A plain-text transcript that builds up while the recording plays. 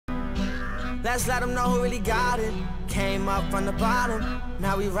Let's let them know who really got it. Came up from the bottom,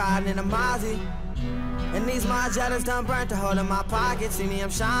 now we riding in a Mozzie. And these Margellas done burnt a hole in my pocket. See me,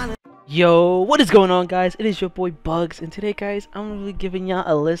 I'm shining. Yo, what is going on, guys? It is your boy Bugs, and today, guys, I'm gonna be giving y'all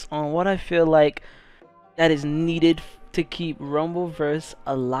a list on what I feel like that is needed to keep Rumbleverse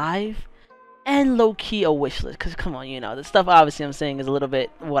alive and low-key a wish list. Cause come on, you know, the stuff obviously I'm saying is a little bit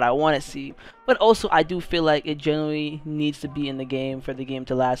what I want to see, but also I do feel like it generally needs to be in the game for the game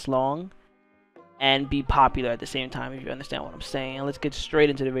to last long and be popular at the same time, if you understand what I'm saying. And let's get straight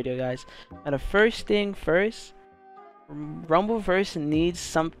into the video, guys. Now, the first thing first, Rumbleverse needs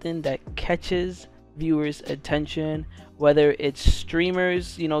something that catches viewers' attention, whether it's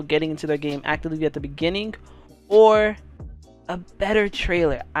streamers, you know, getting into their game actively at the beginning, or a better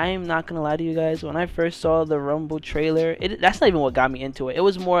trailer. I am not gonna lie to you guys, when I first saw the Rumble trailer, that's not even what got me into it. It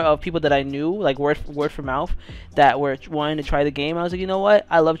was more of people that I knew, like word for mouth, that were wanting to try the game. I was like, you know what,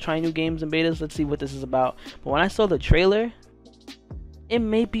 I love trying new games and betas, let's see what this is about. But when I saw the trailer, it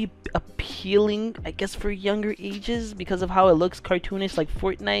may be appealing, I guess, for younger ages because of how it looks cartoonish, like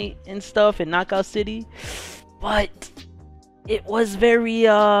Fortnite and stuff and Knockout City, but it was very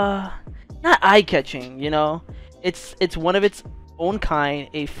not eye-catching, you know. It's one of its own kind,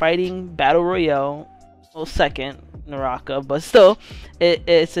 a fighting battle royale. Well, second Naraka, but still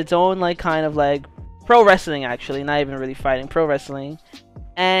it's its own, like, kind of like pro wrestling, actually, not even really fighting, pro wrestling,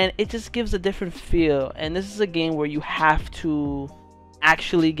 and it just gives a different feel. And this is a game where you have to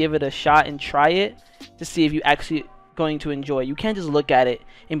actually give it a shot and try it to see if you actually going to enjoy it. You can't just look at it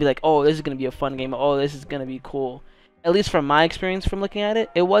and be like, oh, this is gonna be a fun game, oh, this is gonna be cool. At least from my experience from looking at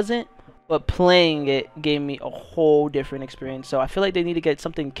it, it wasn't, but playing it gave me a whole different experience. So I feel like they need to get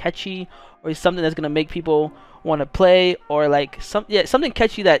something catchy, or something that's gonna make people want to play, or like something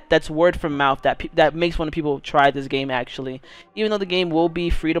catchy that's word from mouth, that makes one of people try this game actually. Even though the game will be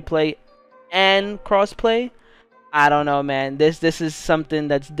free to play and cross play, I don't know, man. This is something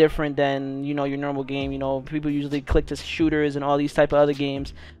that's different than, you know, your normal game. You know, people usually click to shooters and all these type of other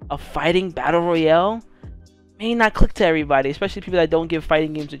games. A fighting battle royale may not click to everybody, especially people that don't give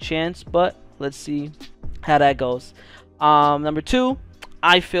fighting games a chance. But let's see how that goes. Number two,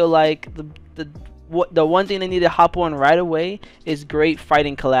 I feel like the one thing they need to hop on right away is great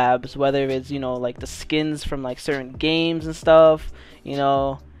fighting collabs. Whether it's, you know, like the skins from like certain games and stuff, you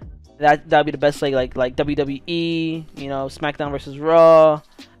know. That'd be the best, like WWE, you know, SmackDown versus Raw,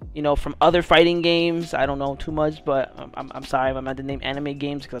 you know, from other fighting games. I don't know too much, but I'm sorry, I'm not to name anime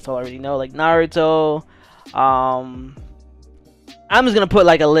games because that's all I already know, like Naruto. I'm just gonna put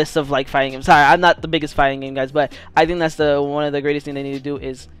like a list of like fighting games. Sorry, I'm not the biggest fighting game guys, but I think that's one of the greatest things they need to do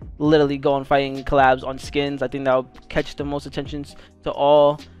is literally go on fighting collabs on skins. I think that will catch the most attention to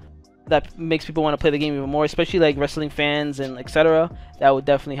all. That makes people want to play the game even more, especially like wrestling fans and etc. That would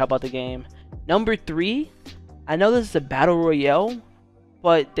definitely help out the game. Number three, I know this is a battle royale,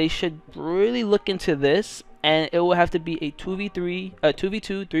 but they should really look into this, and it will have to be a 2v3, a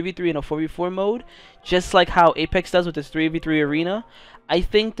 2v2, 3v3, and a 4v4 mode, just like how Apex does with this 3v3 arena. I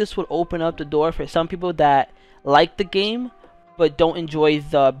think this would open up the door for some people that like the game but don't enjoy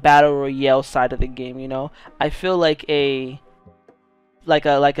the battle royale side of the game. You know, I feel like a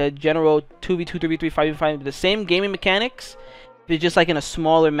general 2v2, 3v3, 5v5, the same gaming mechanics, but just like in a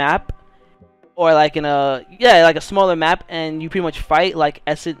smaller map, or like in a smaller map, and you pretty much fight like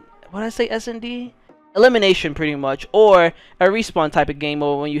S&D elimination pretty much, or a respawn type of game,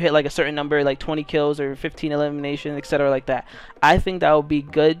 or when you hit like a certain number, like 20 kills or 15 eliminations, etc. like that. I think that would be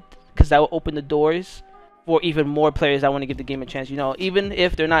good because that will open the doors for even more players that want to give the game a chance. You know, even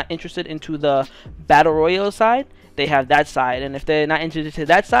if they're not interested into the battle royale side, they have that side, and if they're not interested in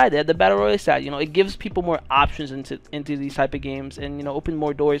that side, they have the battle royale side. You know, it gives people more options into these type of games, and, you know, open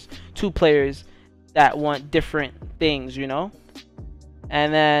more doors to players that want different things, you know.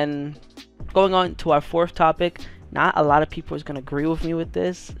 And then going on to our fourth topic, not a lot of people is gonna agree with me with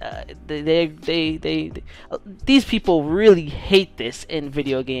this. These people really hate this in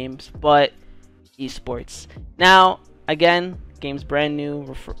video games, but esports. Now, again, game's brand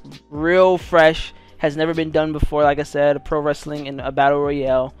new, real fresh, has never been done before. Like I said, pro wrestling and a battle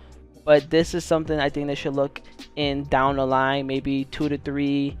royale, but this is something I think they should look in down the line, maybe 2 to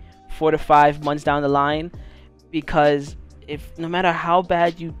 3, 4 to 5 months down the line, because if no matter how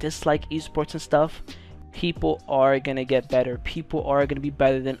bad you dislike esports and stuff, people are gonna get better. People are gonna be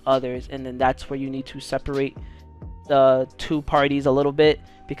better than others, and then that's where you need to separate the two parties a little bit,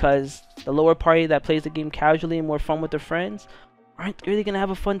 because the lower party that plays the game casually and more fun with their friends aren't really gonna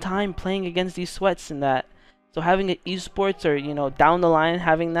have a fun time playing against these sweats and that. So having an esports, or, you know, down the line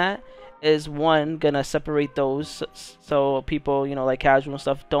having that, is one, gonna separate those, so people, you know, like casual and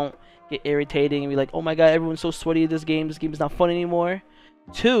stuff, don't get irritating and be like, oh my god, everyone's so sweaty in this game is not fun anymore.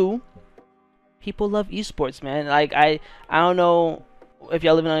 Two, people love esports, man. Like I don't know if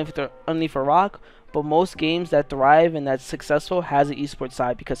y'all living underneath a rock, but most games that thrive and that's successful has an esports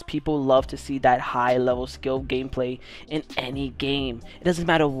side because people love to see that high level skill gameplay in any game. It doesn't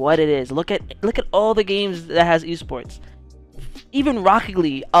matter what it is. Look at all the games that has esports. Even Rocket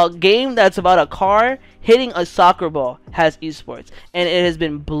League, a game that's about a car hitting a soccer ball, has esports, and it has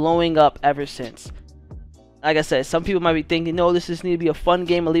been blowing up ever since. Like I said, some people might be thinking, no, this just need to be a fun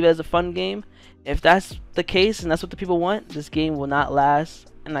game, I'll leave it as a fun game. If that's the case and that's what the people want, this game will not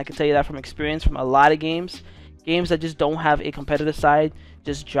last. And I can tell you that from experience from a lot of games. Games that just don't have a competitive side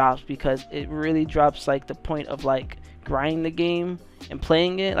just drops because it really drops like the point of like grinding the game and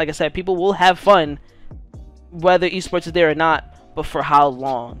playing it. Like I said, people will have fun whether esports is there or not, but for how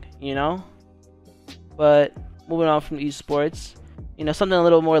long, you know? But moving on from esports, you know, something a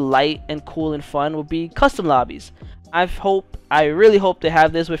little more light and cool and fun would be custom lobbies. I really hope they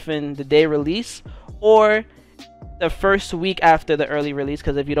have this within the day release or the first week after the early release,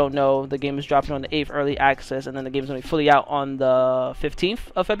 because if you don't know, the game is dropping on the 8th early access, and then the game is going to be fully out on the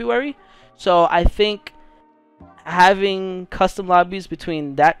 15th of February. So I think having custom lobbies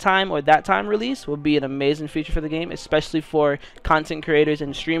between that time or that time release would be an amazing feature for the game, especially for content creators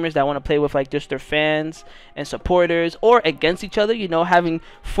and streamers that want to play with like just their fans and supporters or against each other. You know, having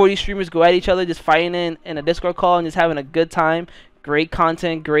 40 streamers go at each other, just fighting in a Discord call and just having a good time. Great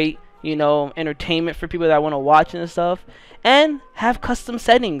content, great, you know, entertainment for people that want to watch and stuff. And have custom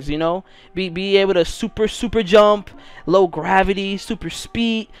settings, you know, be able to super jump, low gravity, super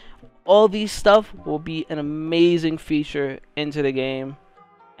speed. All these stuff will be an amazing feature into the game.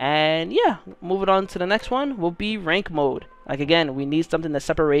 And yeah, moving on to the next one will be rank mode. Like again, we need something that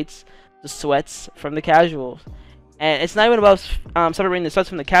separates the sweats from the casuals. And it's not even about separating the sweats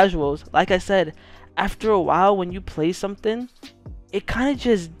from the casuals. Like I said, after a while when you play something, it kind of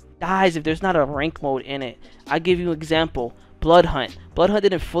just dies if there's not a rank mode in it. I'll give you an example. Blood Hunt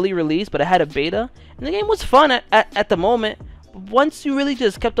didn't fully release, but it had a beta, and the game was fun at the moment. But once you really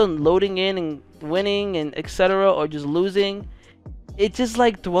just kept on loading in and winning and etc., or just losing, it just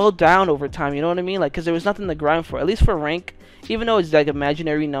like dwelled down over time, you know what I mean? Like, because there was nothing to grind for, at least for rank. Even though it's like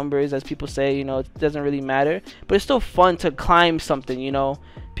imaginary numbers, as people say, you know, it doesn't really matter, but it's still fun to climb something, you know.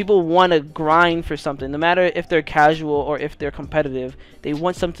 People want to grind for something, no matter if they're casual or if they're competitive. They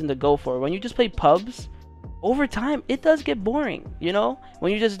want something to go for. When you just play pubs, over time it does get boring, you know.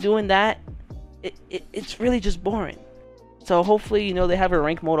 When you're just doing that, it's really just boring. So hopefully, you know, they have a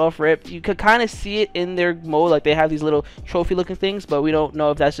rank mode off rip. You could kind of see it in their mode, like they have these little trophy looking things, but we don't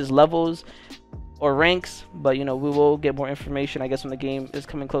know if that's just levels or ranks. But you know, we will get more information, I guess, when the game is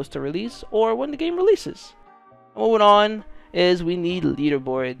coming close to release or when the game releases. Moving on is we need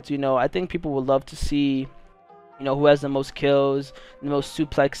leaderboards. You know, I think people would love to see, you know, who has the most kills, the most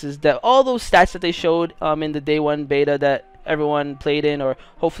suplexes, that all those stats that they showed in the day one beta that everyone played in or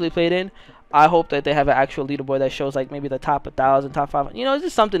hopefully played in. I hope that they have an actual leaderboard that shows like maybe the top 1,000, top 500. You know, it's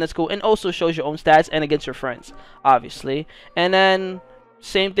just something that's cool, and also shows your own stats and against your friends, obviously. And then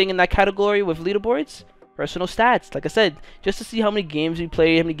same thing in that category with leaderboards, personal stats. Like I said, just to see how many games you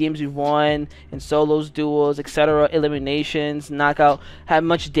played, how many games you won, in solos, duels, etc., eliminations, knockout, how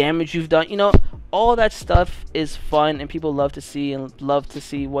much damage you've done. You know, all that stuff is fun, and people love to see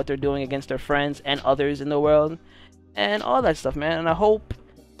what they're doing against their friends and others in the world, and all that stuff, man. And I hope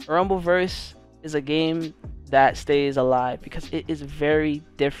Rumbleverse is a game that stays alive because it is very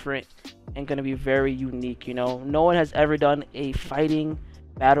different and going to be very unique. You know, no one has ever done a fighting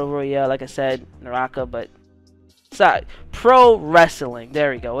battle royale, like I said, Naraka, but pro wrestling.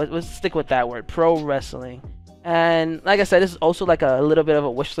 There we go. Let's stick with that word, pro wrestling. And like I said, this is also like a little bit of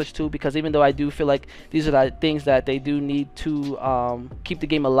a wish list too, because even though I do feel like these are the things that they do need to keep the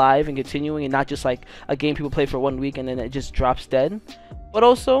game alive and continuing, and not just like a game people play for 1 week and then it just drops dead. But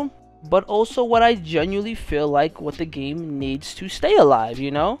also what I genuinely feel like what the game needs to stay alive,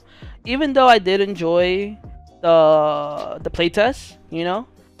 you know? Even though I did enjoy the playtest, you know,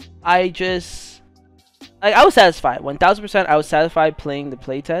 I was satisfied. 1000% I was satisfied playing the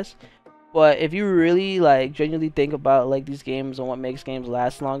playtest. But if you really like genuinely think about like these games and what makes games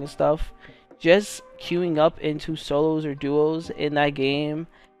last long and stuff, just queuing up into solos or duos in that game,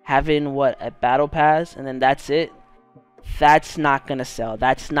 having a battle pass, and then that's it, that's not gonna sell.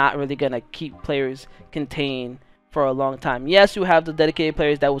 That's not really gonna keep players contained for a long time. Yes, you have the dedicated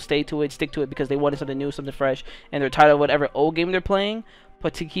players that will stick to it because they wanted something new, something fresh, and they're tired of whatever old game they're playing.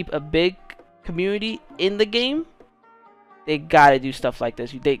 But to keep a big community in the game, they gotta do stuff like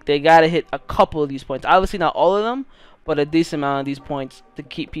this. They gotta hit a couple of these points. Obviously not all of them, but a decent amount of these points to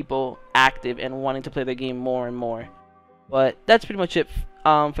keep people active and wanting to play the game more and more. But that's pretty much it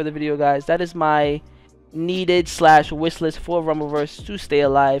for the video, guys. That is my needed / wish list for Rumbleverse to stay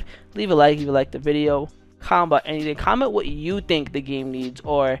alive. Leave a like if you like the video. Comment about anything. Comment what you think the game needs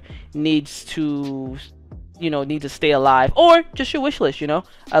or needs to, need to stay alive, or just your wish list.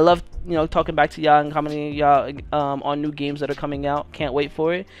 I love talking back to y'all and commenting y'all on new games that are coming out. Can't wait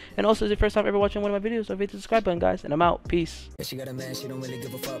for it. And also, if it's your first time ever watching one of my videos, don't forget to subscribe button, guys. And I'm out. Peace. Yeah, she got a man, she don't really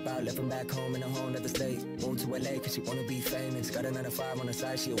give a fuck about. Left him back home in a whole nother state. Moved to LA cause she wanna be famous. Got a 9 to 5 on the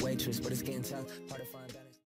side, she a waitress, but it's getting tough, hard to find out.